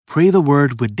Pray the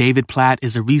Word with David Platt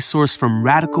is a resource from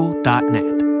radical.net.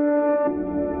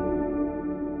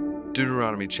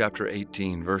 Deuteronomy chapter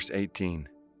 18, verse 18.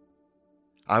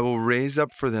 I will raise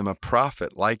up for them a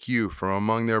prophet like you from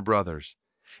among their brothers,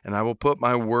 and I will put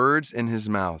my words in his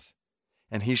mouth,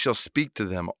 and he shall speak to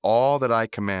them all that I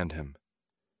command him.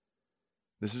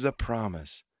 This is a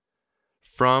promise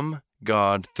from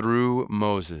God through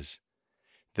Moses,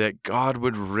 that God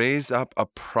would raise up a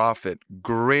prophet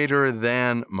greater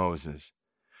than Moses,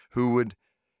 who would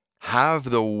have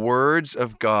the words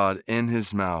of God in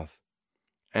his mouth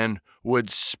and would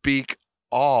speak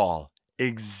all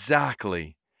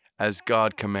exactly as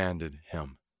God commanded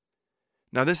him.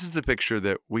 Now, this is the picture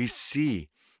that we see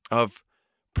of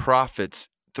prophets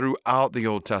throughout the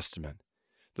Old Testament.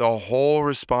 The whole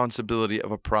responsibility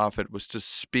of a prophet was to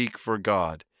speak for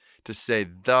God, to say,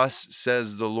 "Thus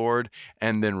says the Lord,"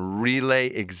 and then relay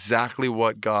exactly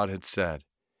what God had said.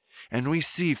 And we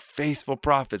see faithful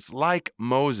prophets like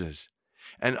Moses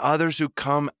and others who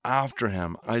come after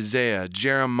him, Isaiah,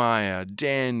 Jeremiah,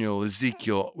 Daniel,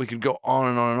 Ezekiel. We could go on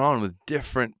and on and on with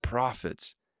different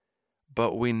prophets.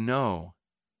 But we know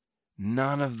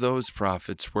none of those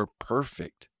prophets were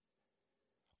perfect.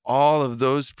 All of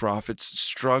those prophets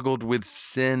struggled with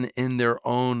sin in their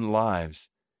own lives.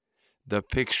 The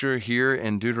picture here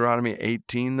in Deuteronomy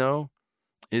 18, though,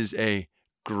 is a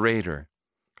greater,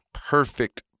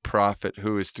 perfect prophet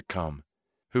who is to come,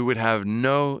 who would have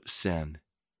no sin,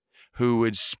 who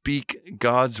would speak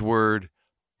God's word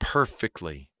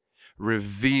perfectly,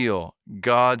 reveal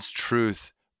God's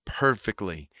truth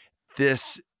perfectly.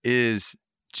 This is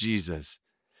Jesus.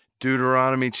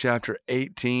 Deuteronomy chapter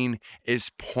 18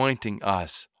 is pointing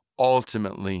us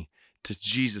ultimately to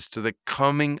Jesus, to the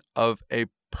coming of a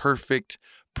perfect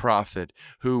prophet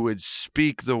who would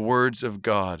speak the words of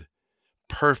God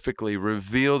perfectly,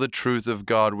 reveal the truth of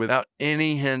God without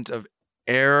any hint of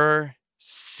error,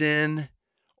 sin,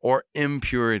 or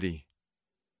impurity.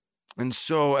 And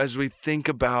so as we think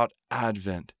about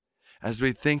Advent, as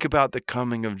we think about the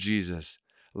coming of Jesus,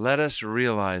 let us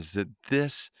realize that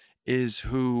this is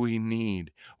who we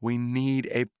need. We need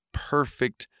a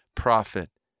perfect prophet,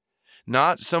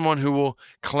 not someone who will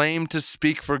claim to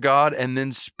speak for God and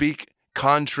then speak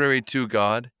contrary to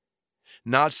God,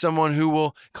 not someone who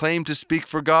will claim to speak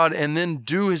for God and then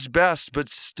do his best but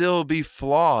still be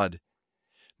flawed.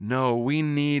 No, we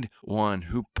need one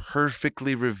who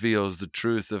perfectly reveals the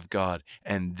truth of God,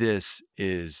 and this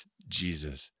is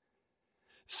Jesus.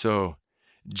 So,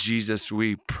 Jesus,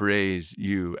 we praise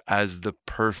you as the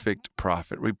perfect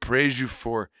prophet. We praise you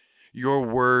for your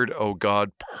word, O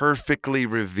God, perfectly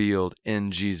revealed in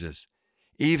Jesus.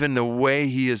 Even the way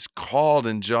he is called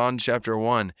in John chapter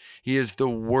 1, he is the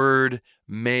Word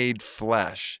made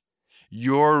flesh.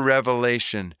 Your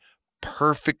revelation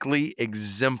perfectly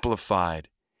exemplified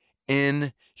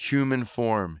in human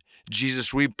form.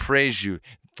 Jesus, we praise you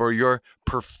for your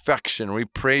perfection. We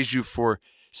praise you for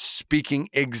speaking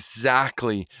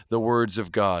exactly the words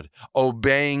of God,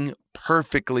 obeying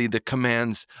perfectly the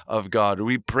commands of God.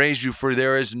 We praise you for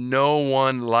there is no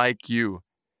one like you.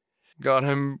 God,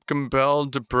 I'm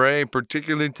compelled to pray,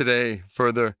 particularly today,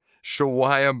 for the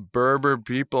Shawaya Berber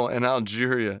people in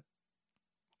Algeria.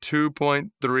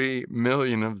 2.3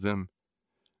 million of them.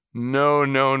 No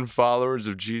known followers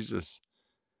of Jesus.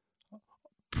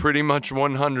 Pretty much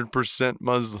 100%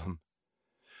 Muslim.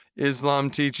 Islam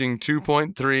teaching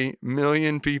 2.3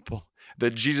 million people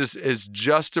that Jesus is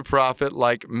just a prophet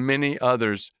like many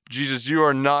others. Jesus, you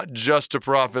are not just a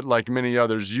prophet like many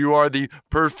others. You are the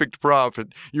perfect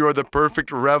prophet. You are the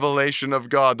perfect revelation of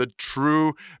God, the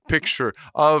true picture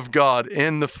of God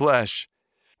in the flesh,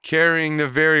 carrying the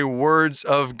very words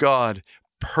of God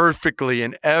perfectly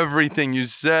in everything you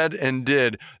said and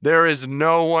did. There is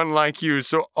no one like you.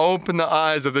 So open the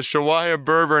eyes of the Shawaya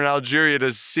Berber in Algeria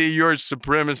to see your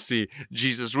supremacy,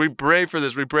 Jesus. We pray for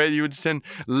this. We pray that you would send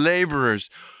laborers,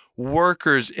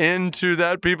 workers into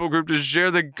that people group to share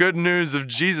the good news of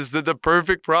Jesus, that the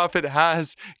perfect prophet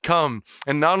has come.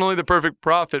 And not only the perfect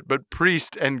prophet, but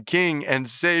priest and king and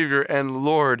savior and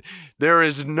Lord. There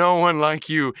is no one like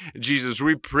you, Jesus.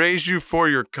 We praise you for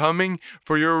your coming,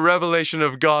 for your revelation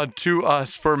of God to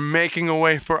us, for making a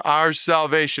way for our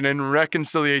salvation and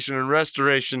reconciliation and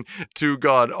restoration to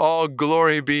God. All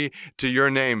glory be to your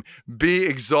name. Be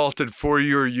exalted for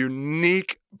your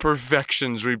unique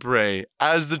perfections, we pray.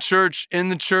 As the church, in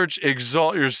the church,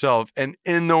 exalt yourself, and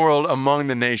in the world, among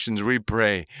the nations, we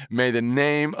pray. May the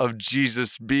name of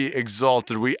Jesus be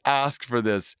exalted. We ask for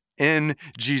this in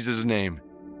Jesus' name.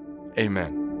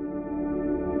 Amen.